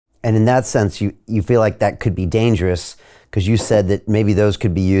And in that sense, you feel like that could be dangerous because you said that maybe those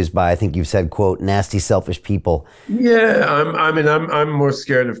could be used by, I think you've said, quote, nasty, selfish people. Yeah, I'm more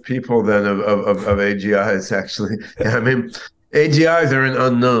scared of people than of AGIs actually. I mean, AGIs are an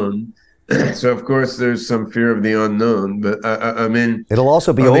unknown, so of course there's some fear of the unknown. But I mean, It'll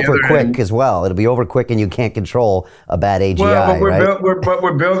also be on the over other quick hand, as well. It'll be over quick and you can't control a bad well, but AGI, right?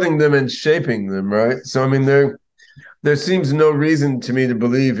 we're building them and shaping them, right? So I mean, there seems no reason to me to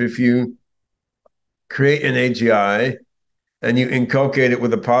believe if you create an AGI and you inculcate it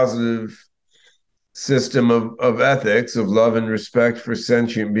with a positive system of ethics, of love and respect for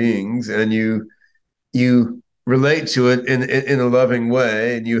sentient beings, and you relate to it in a loving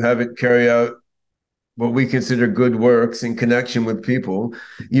way, and you have it carry out what we consider good works in connection with people.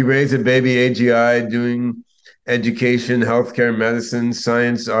 You raise a baby AGI doing education, healthcare, medicine,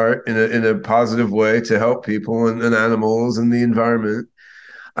 science, art in a positive way to help people and animals and the environment.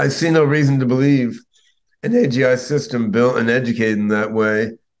 I see no reason to believe an AGI system built and educated in that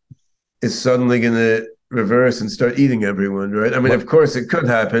way is suddenly going to reverse and start eating everyone, right? I mean, What, of course, it could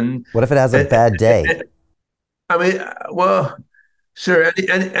happen. what if it has a bad day? I mean, well, sure,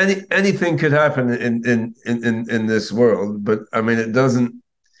 anything could happen in this world, but I mean, it doesn't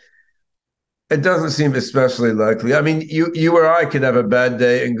seem especially likely. I mean, you or I could have a bad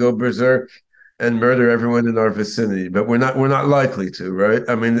day and go berserk and murder everyone in our vicinity, but we're not likely to, right?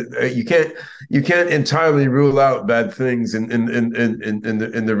 I mean, you can't entirely rule out bad things in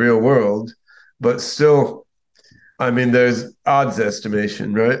the real world, but still, I mean, there's odds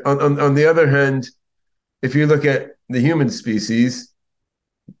estimation, right? On the other hand, if you look at the human species,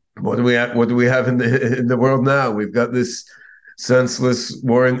 what do we have in the world now? We've got this senseless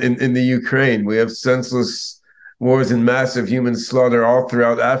war in the Ukraine. We have senseless wars and massive human slaughter all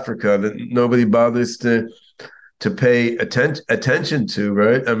throughout Africa that nobody bothers to pay attention to,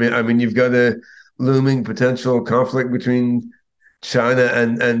 right? I mean, you've got a looming potential conflict between China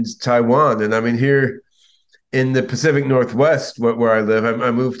and Taiwan, and I mean here in the Pacific Northwest, where I live,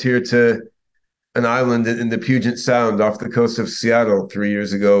 I moved here to an island in the Puget Sound off the coast of Seattle 3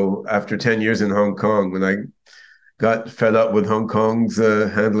 years ago after 10 years in Hong Kong when I got fed up with Hong Kong's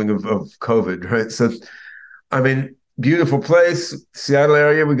handling of COVID, right? So, I mean, beautiful place, Seattle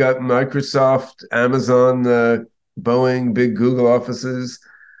area. We got Microsoft, Amazon, Boeing, big Google offices,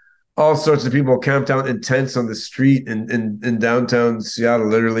 all sorts of people camped out in tents on the street in downtown Seattle,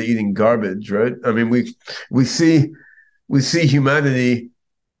 literally eating garbage, right? I mean, we see humanity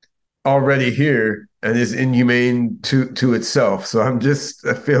already here and is inhumane to itself. So I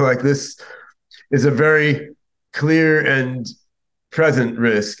feel like this is a very clear and present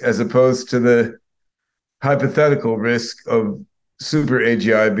risk as opposed to the hypothetical risk of super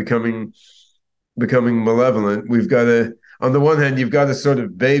AGI becoming malevolent. On the one hand, you've got a sort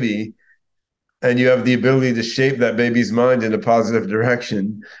of baby and you have the ability to shape that baby's mind in a positive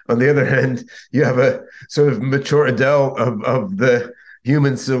direction. On the other hand, you have a sort of mature adult of the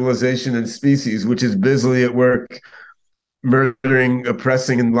human civilization and species, which is busily at work murdering,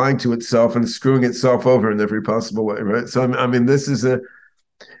 oppressing, and lying to itself and screwing itself over in every possible way, right? So I mean, this is a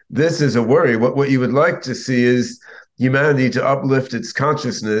worry. What you would like to see is humanity to uplift its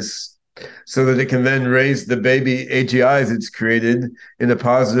consciousness so that it can then raise the baby AGIs it's created in a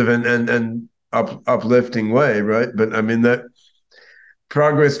positive and uplifting way, right? But I mean that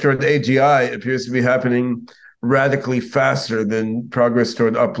progress toward AGI appears to be happening radically faster than progress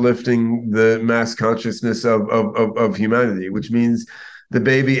toward uplifting the mass consciousness of humanity, which means the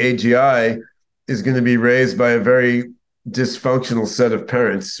baby AGI is going to be raised by a very dysfunctional set of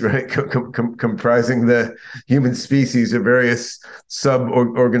parents, right? Comprising the human species of various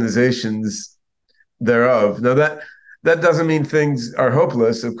sub-organizations thereof. Now that doesn't mean things are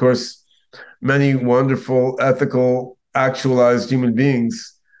hopeless. Of course, many wonderful, ethical, actualized human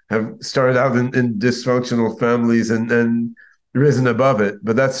beings have started out in dysfunctional families and risen above it.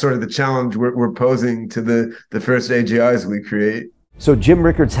 But that's sort of the challenge we're posing to the first AGIs we create. So Jim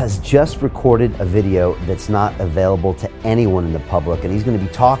Rickards has just recorded a video that's not available to anyone in the public, and he's going to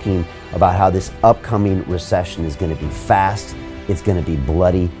be talking about how this upcoming recession is going to be fast, it's going to be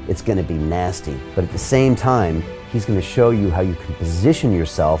bloody, it's going to be nasty. But at the same time, he's going to show you how you can position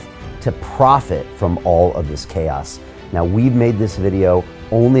yourself to profit from all of this chaos. Now, we've made this video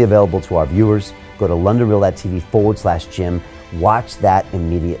only available to our viewers. Go to londonreal.tv/Jim. Watch that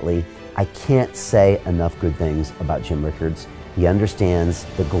immediately. I can't say enough good things about Jim Rickards. He understands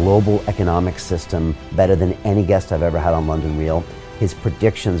the global economic system better than any guest I've ever had on London Real. His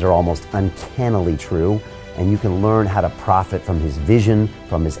predictions are almost uncannily true, and you can learn how to profit from his vision,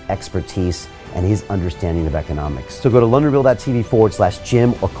 from his expertise, and his understanding of economics. So go to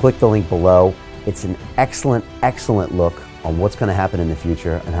londonreal.tv/Jim or click the link below. It's an excellent, excellent look on what's going to happen in the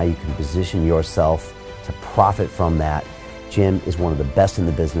future and how you can position yourself to profit from that. Jim is one of the best in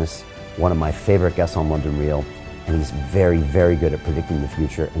the business, one of my favorite guests on London Real, and he's very, very good at predicting the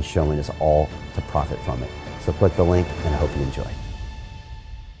future and showing us all to profit from it. So click the link, and I hope you enjoy.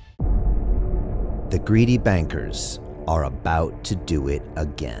 The greedy bankers are about to do it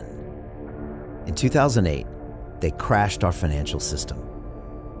again. In 2008, they crashed our financial system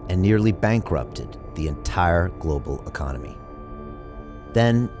and nearly bankrupted the entire global economy.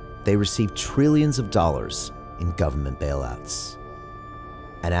 Then they received trillions of dollars in government bailouts.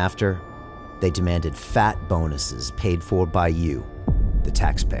 And after, they demanded fat bonuses paid for by you, the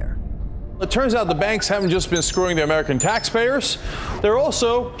taxpayer. It turns out the banks haven't just been screwing the American taxpayers, they're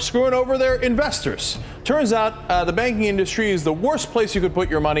also screwing over their investors. Turns out the banking industry is the worst place you could put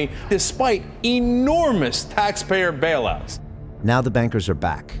your money, despite enormous taxpayer bailouts. Now the bankers are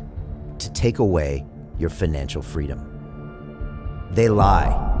back to take away your financial freedom. They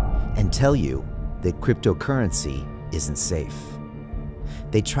lie and tell you that cryptocurrency isn't safe.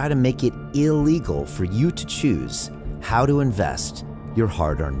 They try to make it illegal for you to choose how to invest your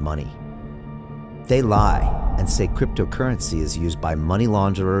hard-earned money. They lie and say cryptocurrency is used by money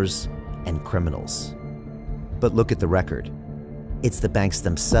launderers and criminals. But look at the record. It's the banks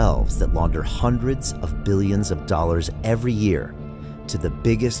themselves that launder hundreds of billions of dollars every year to the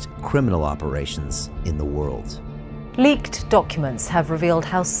biggest criminal operations in the world. Leaked documents have revealed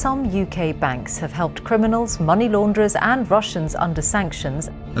how some UK banks have helped criminals, money launderers and Russians under sanctions.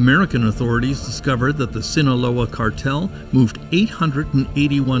 American authorities discovered that the Sinaloa cartel moved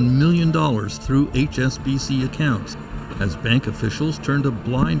 $881 million through HSBC accounts as bank officials turned a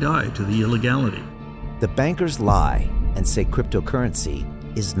blind eye to the illegality. The bankers lie and say cryptocurrency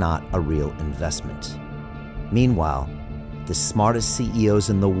is not a real investment. Meanwhile, the smartest CEOs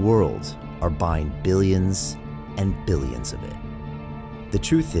in the world are buying billions and billions of it. The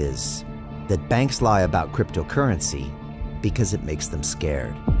truth is that banks lie about cryptocurrency because it makes them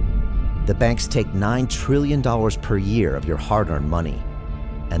scared. The banks take $9 trillion per year of your hard-earned money,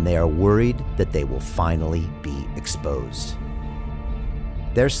 and they are worried that they will finally be exposed.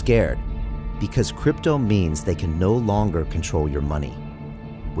 They're scared because crypto means they can no longer control your money,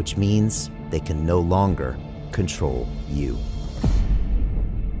 which means they can no longer control you.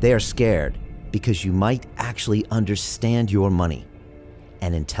 They are scared because you might actually understand your money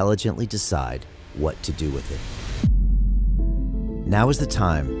and intelligently decide what to do with it. Now is the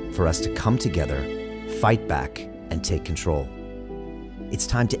time for us to come together, fight back, and take control. It's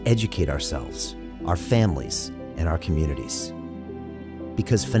time to educate ourselves, our families, and our communities.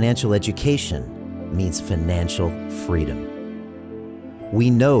 Because financial education means financial freedom. We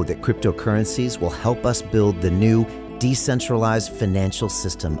know that cryptocurrencies will help us build the new decentralized financial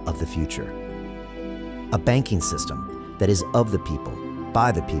system of the future. A banking system that is of the people,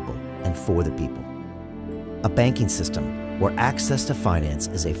 by the people, and for the people. A banking system where access to finance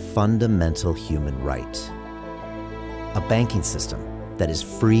is a fundamental human right. A banking system that is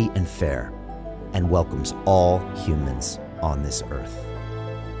free and fair and welcomes all humans on this earth.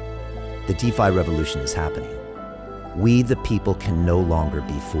 The DeFi revolution is happening. We, the people, can no longer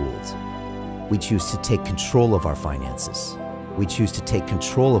be fooled. We choose to take control of our finances. We choose to take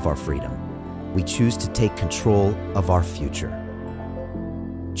control of our freedom. We choose to take control of our future.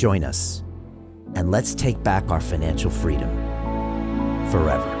 Join us, and let's take back our financial freedom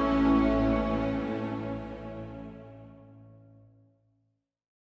forever.